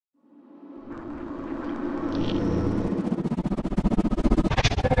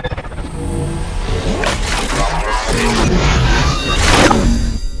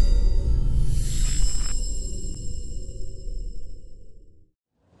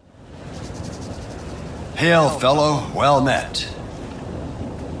Hail, fellow. Well met.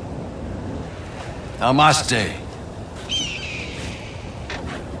 Namaste.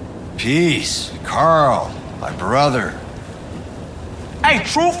 Peace. Carl, my brother. Hey,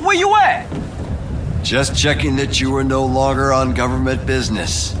 Truth, where you at? Just checking that you were no longer on government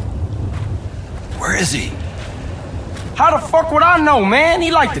business. Where is he? How the fuck would I know, man?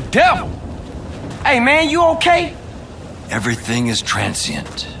 He like the devil. Hey, man, you okay? Everything is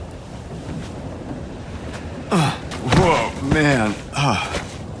transient. Whoa, man.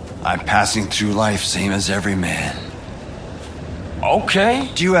 I'm passing through life same as every man. Okay.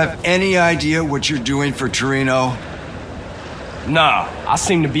 Do you have any idea what you're doing for Torino? Nah, I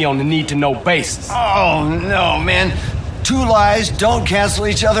seem to be on the need-to-know basis. Oh, no, man. Two lies don't cancel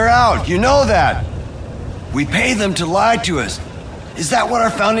each other out. You know that. We pay them to lie to us. Is that what our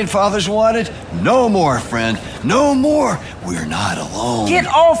founding fathers wanted? No more, friend. No more. We're not alone. Get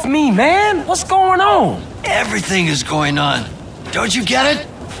off me, man. What's going on? Everything is going on. Don't you get it?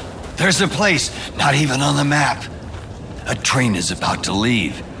 There's a place not even on the map. A train is about to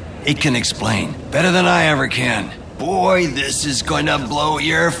leave. It can explain better than I ever can. Boy, this is going to blow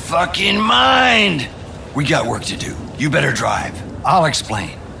your fucking mind. We got work to do. You better drive. I'll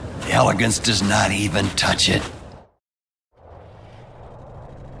explain. The elegance does not even touch it.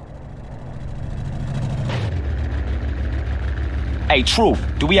 Hey, Truth,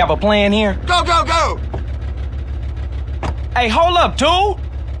 do we have a plan here? Go, go, go! Hey, hold up, dude!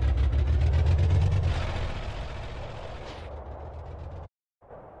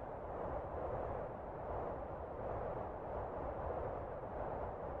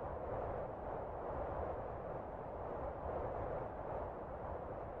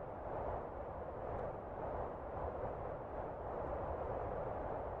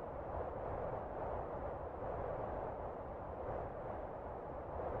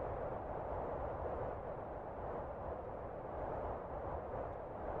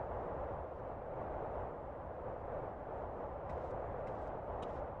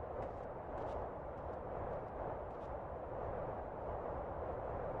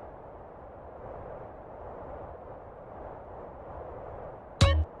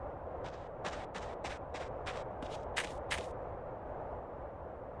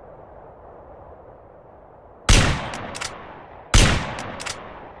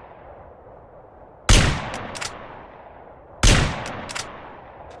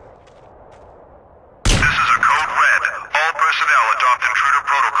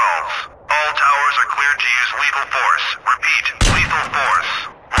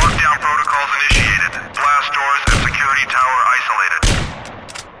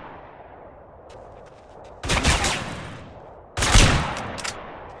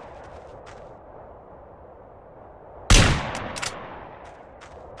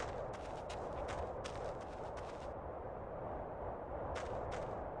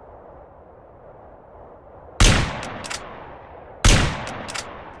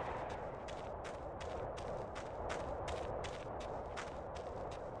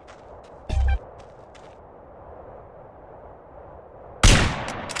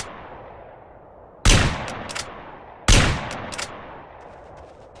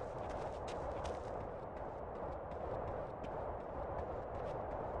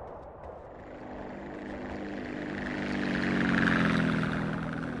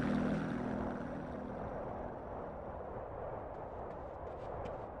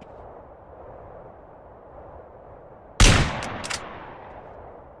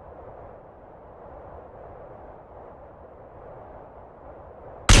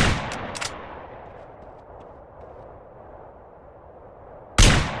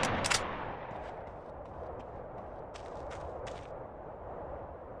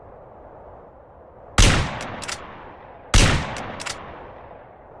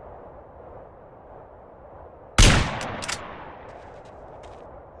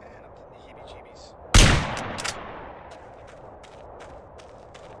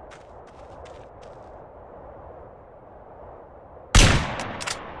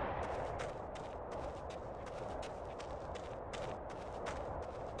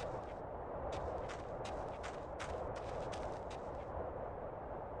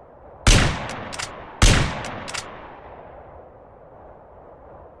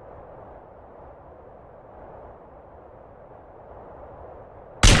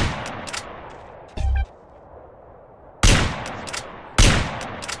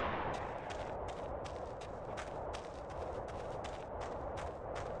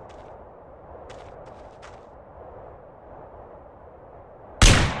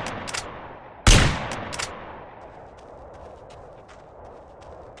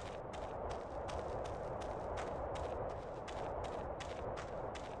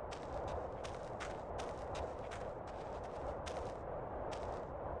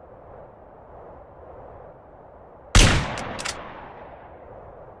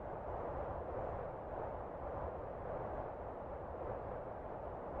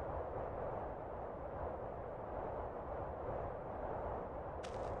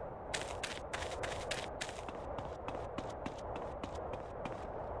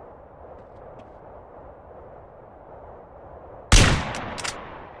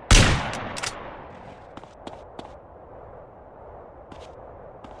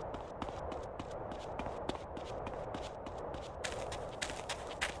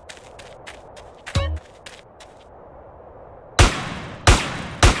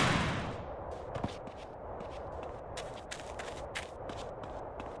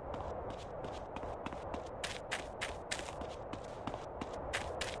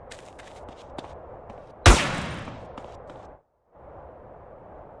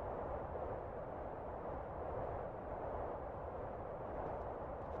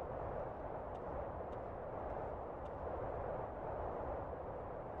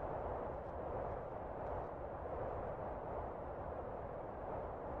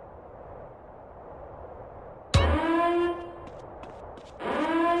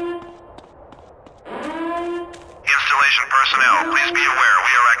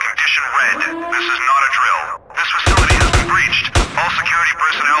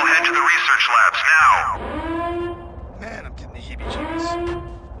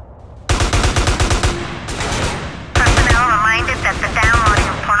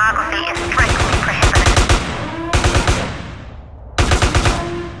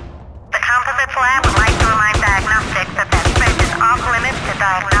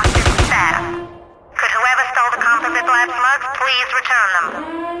 confirm them.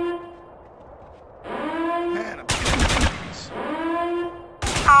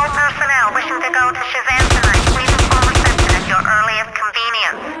 All personnel wishing to go to Shazam tonight, please inform reception at your earliest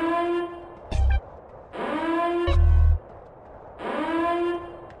convenience.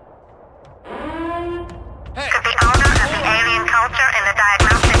 Could the owner of the alien culture in the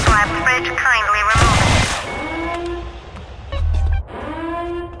diagnostics lab fridge kindly remove it?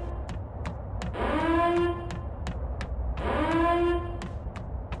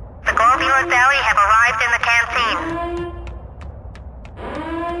 The Globular Deli have arrived in the canteen.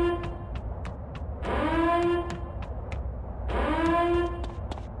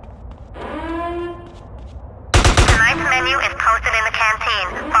 Tonight's menu is posted in the canteen.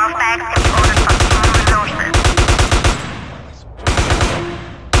 False bags can be ordered from small resources.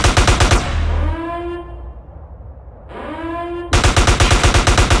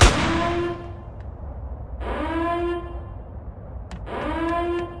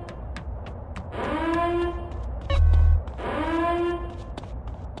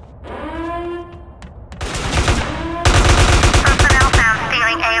 Personnel found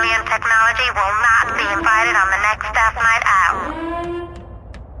stealing alien technology will not be invited on the next staff night out.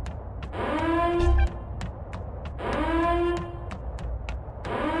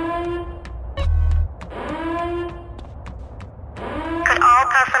 Could all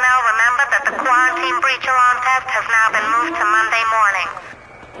personnel remember that the quarantine breach alarm test has now been moved to Monday morning?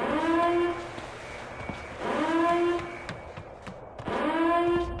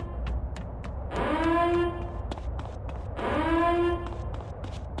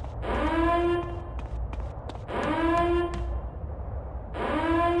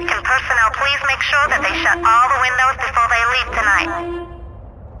 Can personnel please make sure that they shut all the windows before they leave tonight?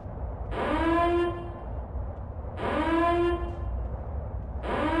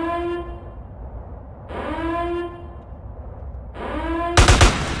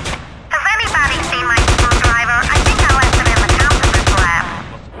 Has anybody seen my screwdriver? I think I left it in the counterfeit lab.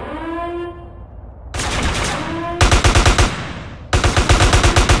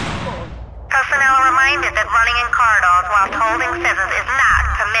 Personnel are reminded that running in corridors whilst holding scissors is not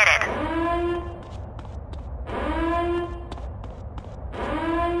permitted.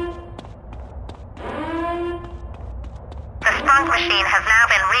 The sprunk machine has now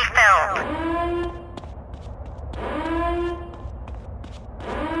been refilled.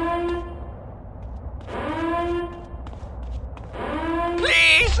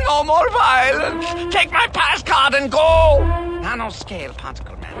 Please, no more violence. Take my pass card and go. Nanoscale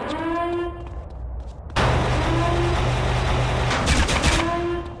particle management.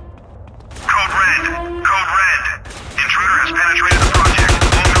 Code Red. Code Red. Intruder has penetrated the project.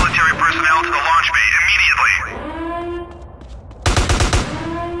 All military personnel to the launch bay immediately.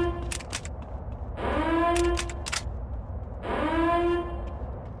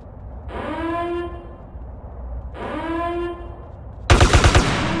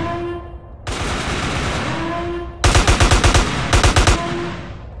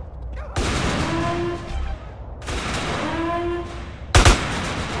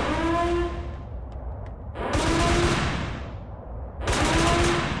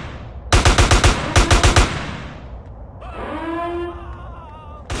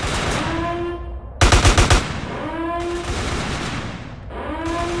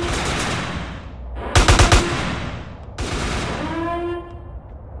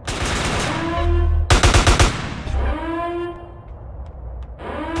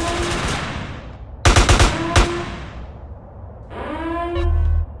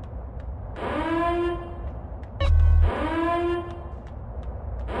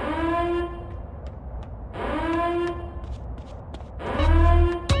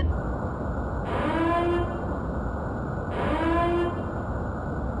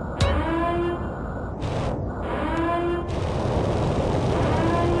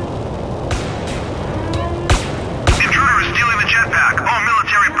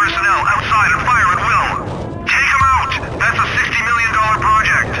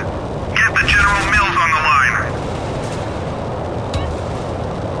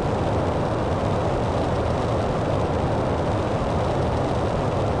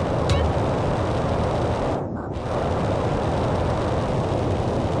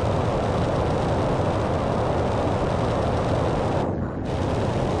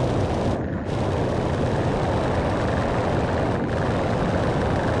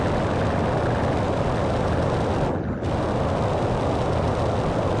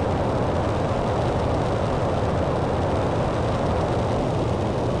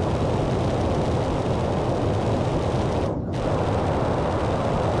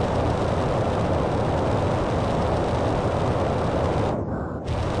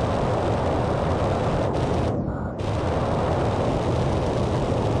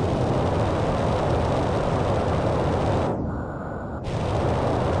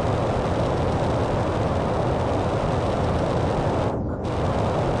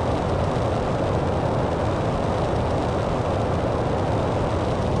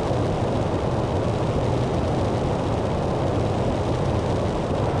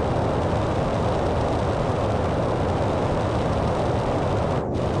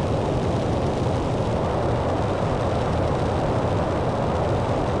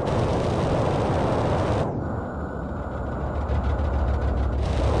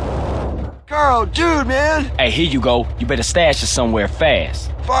 Oh, dude, man. Hey, here you go. You better stash it somewhere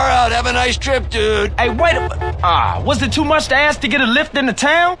fast. Far out. Have a nice trip, dude. Hey, wait a... was it too much to ask to get a lift into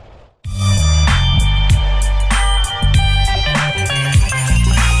town?